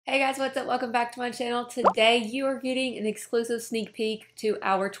Hey guys, what's up? Welcome back to my channel. Today you are getting an exclusive sneak peek to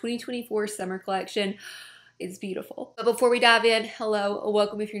our 2024 summer collection. It's beautiful. But before we dive in, hello,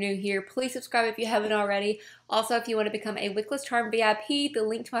 welcome if you're new here. Please subscribe if you haven't already. Also, if you want to become a Wickless Charm VIP, the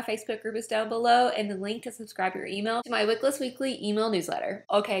link to my Facebook group is down below and the link to subscribe your email to my Wickless Weekly email newsletter.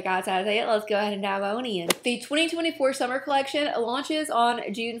 Okay guys, as I say it, let's go ahead and dive on in. The 2024 summer collection launches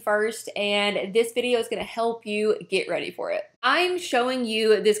on June 1st and this video is going to help you get ready for it. I'm showing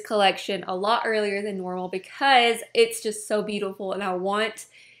you this collection a lot earlier than normal because it's just so beautiful and I want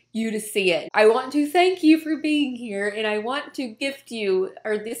you to see it. I want to thank you for being here and I want to gift you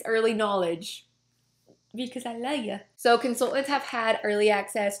this early knowledge because I love you. So consultants have had early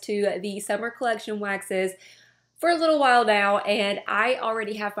access to the summer collection waxes for a little while now and I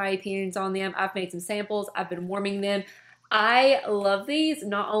already have my opinions on them. I've made some samples, I've been warming them. I love these.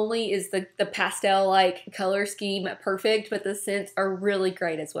 Not only is the pastel-like color scheme perfect, but the scents are really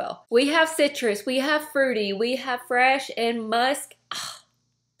great as well. We have citrus, we have fruity, we have fresh, and musk. Oh,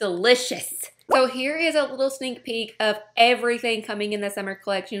 delicious. So here is a little sneak peek of everything coming in the summer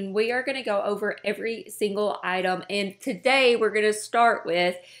collection. We are going to go over every single item, and today we're going to start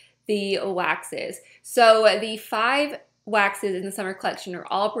with the waxes. So the 5 waxes in the summer collection are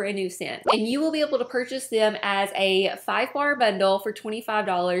all brand new scent, and you will be able to purchase them as a 5-bar bundle for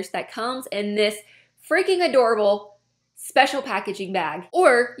 $25 that comes in this freaking adorable special packaging bag,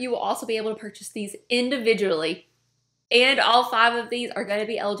 or you will also be able to purchase these individually. And all 5 of these are going to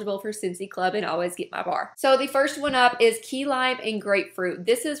be eligible for Scentsy Club and Always Get My Bar. So the first one up is Key Lime and Grapefruit.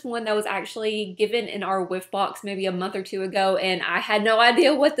 This is one that was actually given in our whiff box maybe a month or 2 ago, and I had no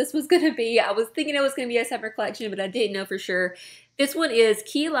idea what this was going to be. I was thinking it was going to be a summer collection, but I didn't know for sure. This one is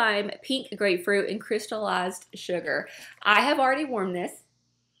Key Lime, Pink Grapefruit, and Crystallized Sugar. I have already warmed this,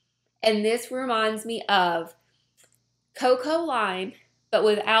 and this reminds me of Cocoa Lime, but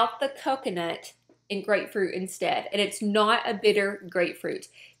without the coconut and grapefruit instead. And it's not a bitter grapefruit.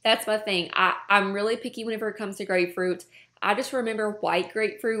 That's my thing. I'm really picky whenever it comes to grapefruit. I just remember white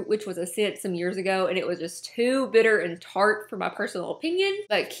grapefruit, which was a scent some years ago, and it was just too bitter and tart for my personal opinion.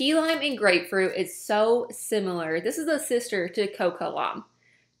 But key lime and grapefruit is so similar. This is a sister to cocoa lime.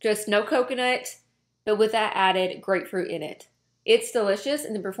 Just no coconut, but with that added grapefruit in it. It's delicious,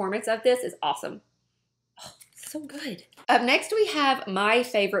 and the performance of this is awesome. So good. Up next we have my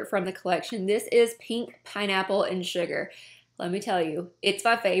favorite from the collection. This is Pink Pineapple and Sugar. Let me tell you, it's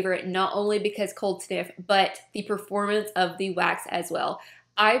my favorite not only because cold sniff, but the performance of the wax as well.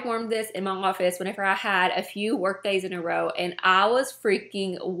 I warmed this in my office whenever I had a few work days in a row and I was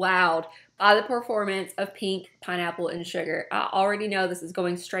freaking wowed by the performance of Pink Pineapple and Sugar. I already know this is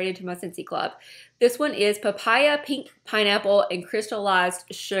going straight into my Scentsy Club. This one is Papaya, Pink Pineapple, and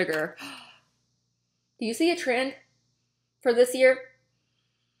Crystallized Sugar. Do you see a trend for this year?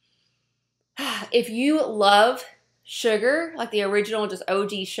 If you love sugar, like the original just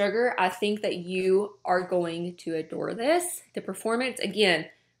OG sugar, I think that you are going to adore this. The performance, again,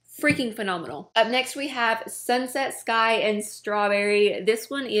 freaking phenomenal. Up next we have Sunset Sky and Strawberry. This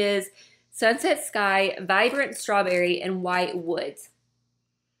one is Sunset Sky, Vibrant Strawberry, and White Woods.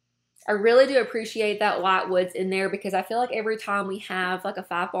 I really do appreciate that White Woods in there because I feel like every time we have like a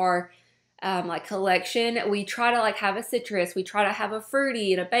 5-bar like collection, we try to like have a citrus, we try to have a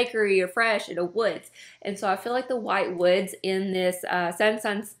fruity and a bakery, a fresh, and a woods. And so I feel like the white woods in this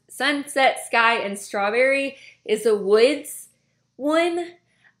Sunset Sky and Strawberry is the woods one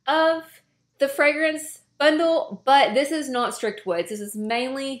of the fragrance bundle, but this is not strict woods. This is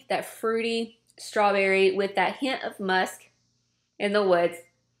mainly that fruity strawberry with that hint of musk in the woods.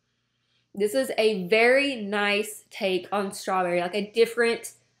 This is a very nice take on strawberry, like a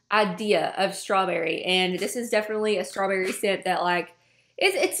different idea of strawberry, and this is definitely a strawberry scent that like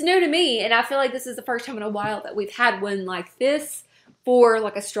it's new to me, and I feel like this is the first time in a while that we've had one like this for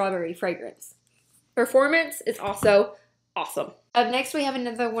like a strawberry fragrance. Performance is also awesome. Up next we have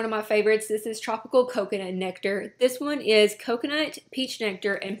another one of my favorites. This is Tropical Coconut Nectar. This one is coconut, peach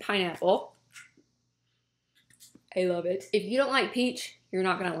nectar, and pineapple. I love it. If you don't like peach, you're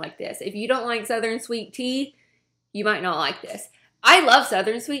not gonna like this. If you don't like Southern sweet tea, you might not like this. I love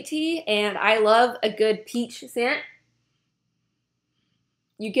Southern sweet tea, and I love a good peach scent.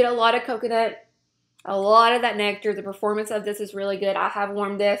 You get a lot of coconut, a lot of that nectar. The performance of this is really good. I have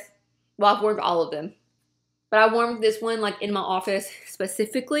warmed this. Well, I've warmed all of them. But I warmed this one like in my office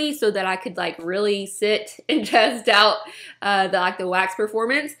specifically so that I could like really sit and test out the wax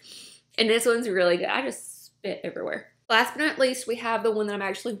performance. And this one's really good. I just spit everywhere. Last but not least, we have the one that I'm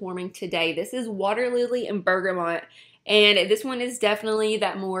actually warming today. This is Water Lily and Bergamot. And this one is definitely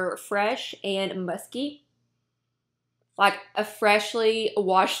that more fresh and musky. like a freshly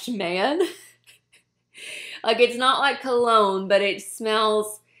washed man. Like, it's not like cologne, but it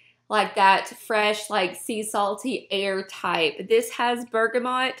smells like that fresh, like sea salty air type. This has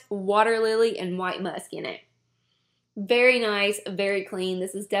bergamot, water lily, and white musk in it. Very nice, very clean.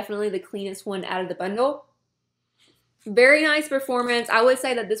 This is definitely the cleanest one out of the bundle. Very nice performance. I would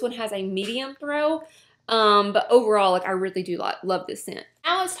say that this one has a medium throw, but overall, like, I really do love this scent.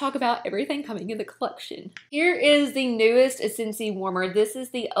 Now let's talk about everything coming in the collection. Here is the newest Scentsy warmer. This is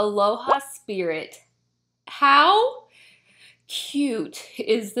the Aloha Spirit. How cute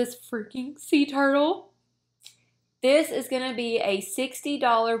is this freaking sea turtle? This is going to be a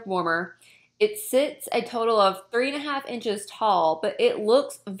 $60 warmer. It sits a total of 3.5 inches tall, but it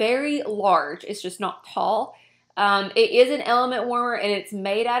looks very large. It's just not tall. It is an element warmer and it's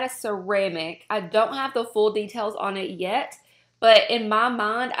made out of ceramic. I don't have the full details on it yet, but in my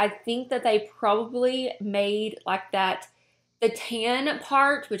mind, I think that they probably made like that, the tan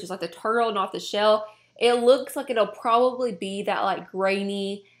part, which is like the turtle, not the shell. It looks like it'll probably be that like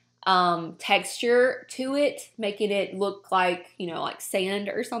grainy texture to it, making it look like, you know, like sand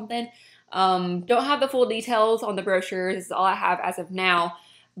or something. Don't have the full details on the brochure. This is all I have as of now,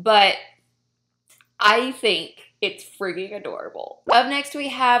 but I think it's freaking adorable. Up next, we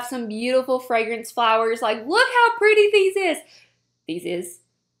have some beautiful fragrance flowers. Like, look how pretty these is.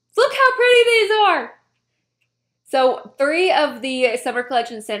 Look how pretty these are. So 3 of the summer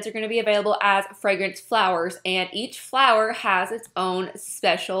collection scents are going to be available as fragrance flowers, and each flower has its own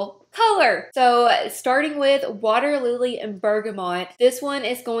special color. So starting with water lily and bergamot, this one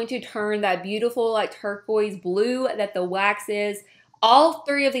is going to turn that beautiful like turquoise blue that the wax is. All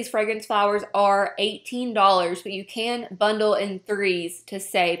 3 of these fragrance flowers are $18, but you can bundle in 3s to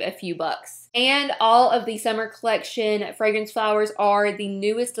save a few bucks. And all of the summer collection fragrance flowers are the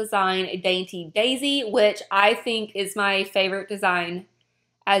newest design, Dainty Daisy, which I think is my favorite design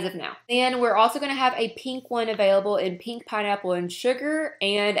as of now. Then we're also going to have a pink one available in pink pineapple and sugar,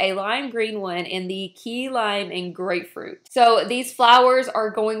 and a lime green one in the key lime and grapefruit. So these flowers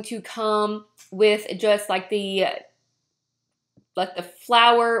are going to come with just like the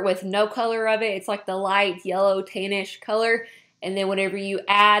flower with no color of it. It's like the light yellow tannish color. And then whenever you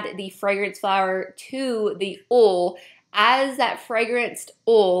add the fragrance flower to the oil, as that fragranced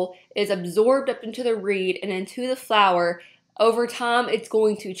oil is absorbed up into the reed and into the flower, over time it's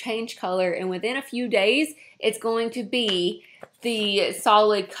going to change color, and within a few days it's going to be the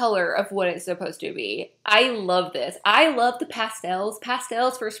solid color of what it's supposed to be. I love this. I love the pastels.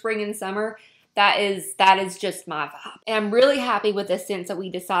 Pastels for spring and summer. That is just my vibe. And I'm really happy with the scents that we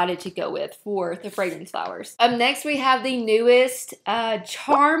decided to go with for the fragrance flowers. Up next, we have the newest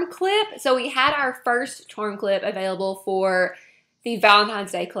charm clip. So we had our first charm clip available for the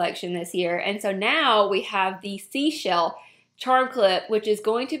Valentine's Day collection this year. And so now we have the seashell charm clip, which is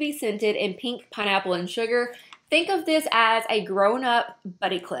going to be scented in pink pineapple and sugar. Think of this as a grown-up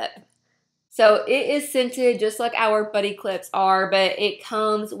buddy clip. So it is scented just like our buddy clips are, but it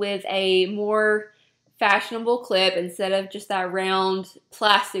comes with a more fashionable clip instead of just that round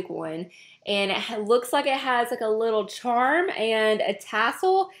plastic one. And it looks like it has like a little charm and a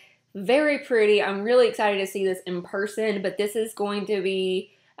tassel. Very pretty. I'm really excited to see this in person, but this is going to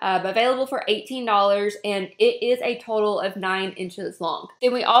be available for $18, and it is a total of 9 inches long.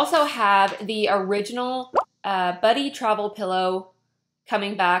 Then we also have the original Buddy Travel Pillow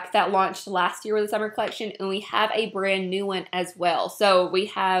coming back that launched last year with the summer collection, and we have a brand new one as well. So we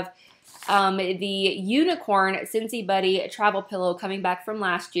have the Unicorn Scentsy Buddy Travel Pillow coming back from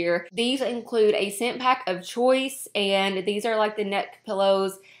last year. These include a scent pack of choice, and these are like the neck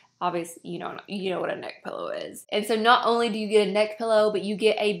pillows. Obviously, you know what a neck pillow is. And so not only do you get a neck pillow, but you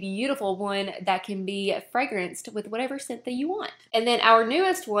get a beautiful one that can be fragranced with whatever scent that you want. And then our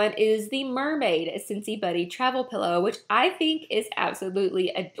newest one is the Mermaid Scentsy Buddy Travel Pillow, which I think is absolutely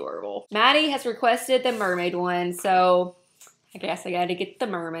adorable. Maddie has requested the mermaid one, so I guess I gotta get the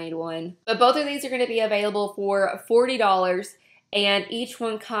mermaid one. But both of these are gonna be available for $40. And each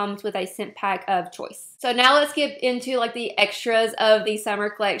one comes with a scent pack of choice. So now let's get into like the extras of the summer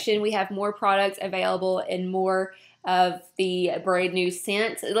collection. We have more products available and more of the brand new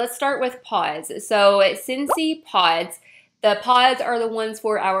scents. Let's start with pods. So Scentsy pods. The pods are the ones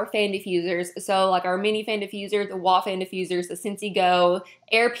for our fan diffusers. So like our mini fan diffuser, the wall fan diffusers, the Scentsy Go,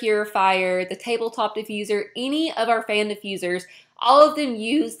 air purifier, the tabletop diffuser, any of our fan diffusers, all of them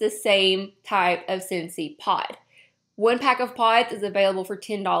use the same type of Scentsy pod. One pack of pods is available for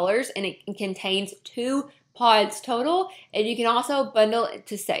 $10, and it contains 2 pods total, and you can also bundle it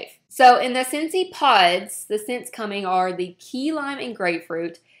to save. So in the Scentsy pods, the scents coming are the key lime and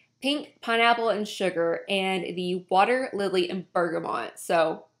grapefruit, pink pineapple and sugar, and the water lily and bergamot.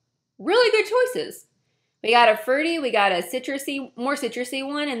 So really good choices. We got a fruity, we got a citrusy, more citrusy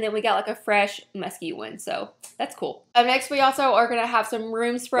one, and then we got like a fresh musky one. So that's cool. Up next, we also are going to have some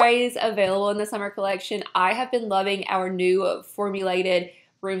room sprays available in the summer collection. I have been loving our new formulated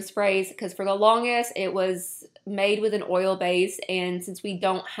room sprays because for the longest it was made with an oil base, and since we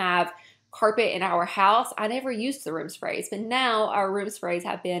don't have carpet in our house, I never used the room sprays, but now our room sprays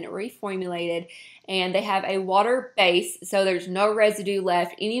have been reformulated and they have a water base, so there's no residue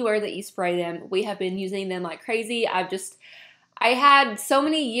left anywhere that you spray them. We have been using them like crazy. I had so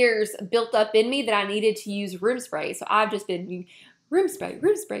many years built up in me that I needed to use room spray, so I've just been room spray,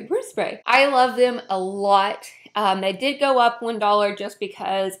 room spray, room spray. I love them a lot. They did go up $1 just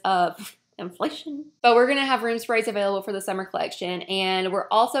because of inflation. But we're going to have room sprays available for the summer collection, and we're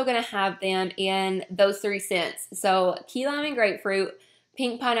also going to have them in those 3 scents. So key lime and grapefruit,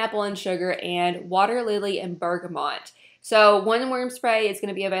 pink pineapple and sugar, and water lily and bergamot. So one room spray is going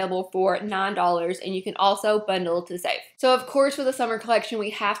to be available for $9, and you can also bundle to save. So of course for the summer collection we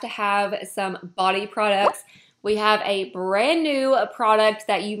have to have some body products. We have a brand new product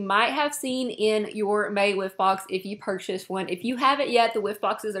that you might have seen in your May whiff box if you purchased one. If you haven't yet, the whiff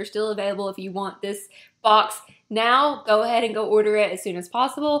boxes are still available if you want this box now. Go ahead and go order it as soon as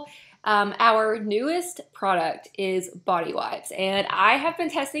possible. Our newest product is body wipes, and I have been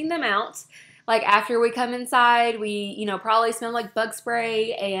testing them out. Like after we come inside, we, probably smell like bug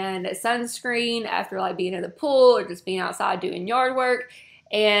spray and sunscreen after like being in the pool or just being outside doing yard work.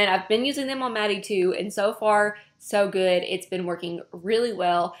 And I've been using them on Maddie too, and so far, so good. It's been working really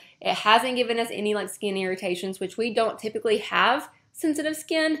well. It hasn't given us any like skin irritations, which we don't typically have sensitive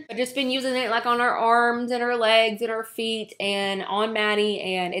skin. I've just been using it like on our arms and our legs and our feet and on Maddie,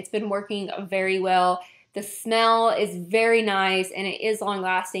 and it's been working very well. The smell is very nice and it is long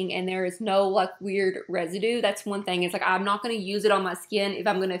lasting, and there is no like weird residue. That's one thing. It's like I'm not going to use it on my skin if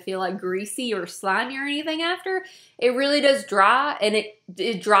I'm going to feel like greasy or slimy or anything after. It really does dry, and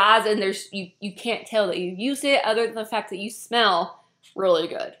it dries, and you can't tell that you used it other than the fact that you smell really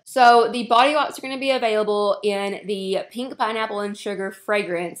good. So the body wipes are going to be available in the pink pineapple and sugar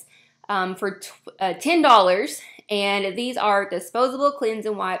fragrance for $10. And these are disposable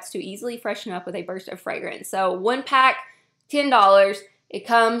cleansing wipes to easily freshen up with a burst of fragrance. So one pack, $10. It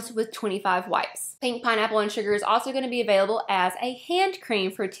comes with 25 wipes. Pink pineapple and sugar is also going to be available as a hand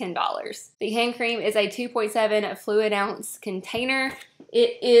cream for $10. The hand cream is a 2.7 fluid ounce container.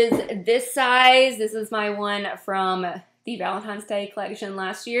 It is this size. This is my one from the Valentine's Day collection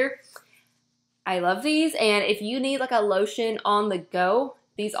last year. I love these, and if you need like a lotion on the go,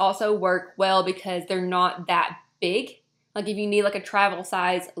 these also work well because they're not that big. Like if you need like a travel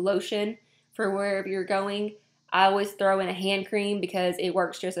size lotion for wherever you're going, I always throw in a hand cream because it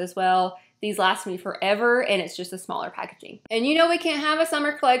works just as well. These last me forever, and it's just a smaller packaging. And we can't have a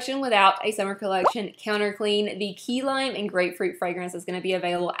summer collection without a summer collection counter clean. The key lime and grapefruit fragrance is going to be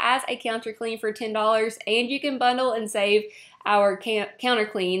available as a counter clean for $10, and you can bundle and save our counter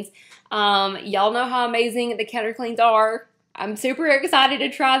cleans. Y'all know how amazing the counter cleans are. I'm super excited to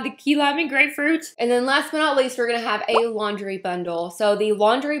try the key lime and grapefruit. And then last but not least, we're going to have a laundry bundle. So the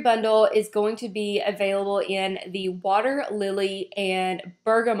laundry bundle is going to be available in the water lily and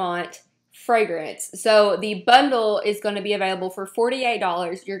bergamot fragrance. So the bundle is going to be available for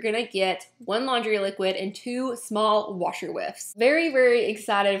 $48. You're going to get 1 laundry liquid and 2 small washer whiffs. Very, very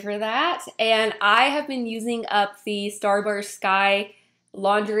excited for that. And I have been using up the Starburst Sky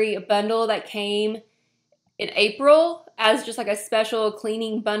laundry bundle that came in April as just like a special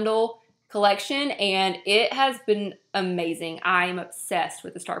cleaning bundle collection, and it has been amazing. I'm obsessed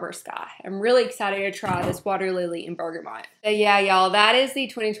with the Starburst Sky. I'm really excited to try this water lily and bergamot. But yeah, y'all, that is the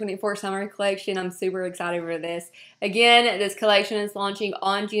 2024 summer collection. I'm super excited for this. Again, this collection is launching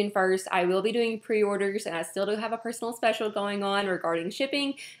on June 1st. I will be doing pre-orders, and I still do have a personal special going on regarding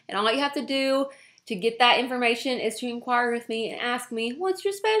shipping, and all you have to do to get that information is to inquire with me and ask me, what's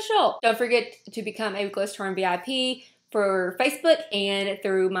your special? Don't forget to become a Wickless Charm VIP for Facebook and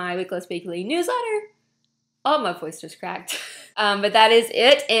through my Wickless Weekly newsletter. Oh, my voice just cracked. But that is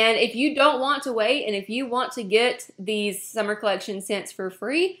it. And if you don't want to wait, and if you want to get these summer collection scents for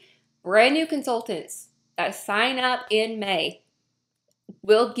free, brand new consultants that sign up in May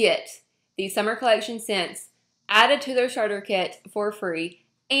will get the summer collection scents added to their starter kit for free,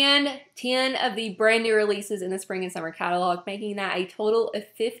 and 10 of the brand new releases in the spring and summer catalog, making that a total of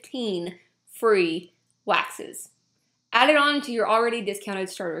 15 free waxes added on to your already discounted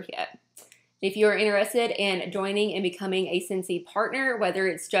starter kit. If you're interested in joining and becoming a Scentsy partner, whether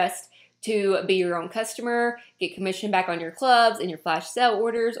it's just to be your own customer, get commission back on your clubs and your flash sale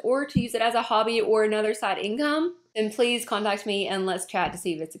orders, or to use it as a hobby or another side income, then please contact me and let's chat to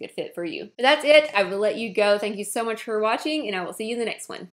see if it's a good fit for you. But that's it. I will let you go. Thank you so much for watching, and I will see you in the next one.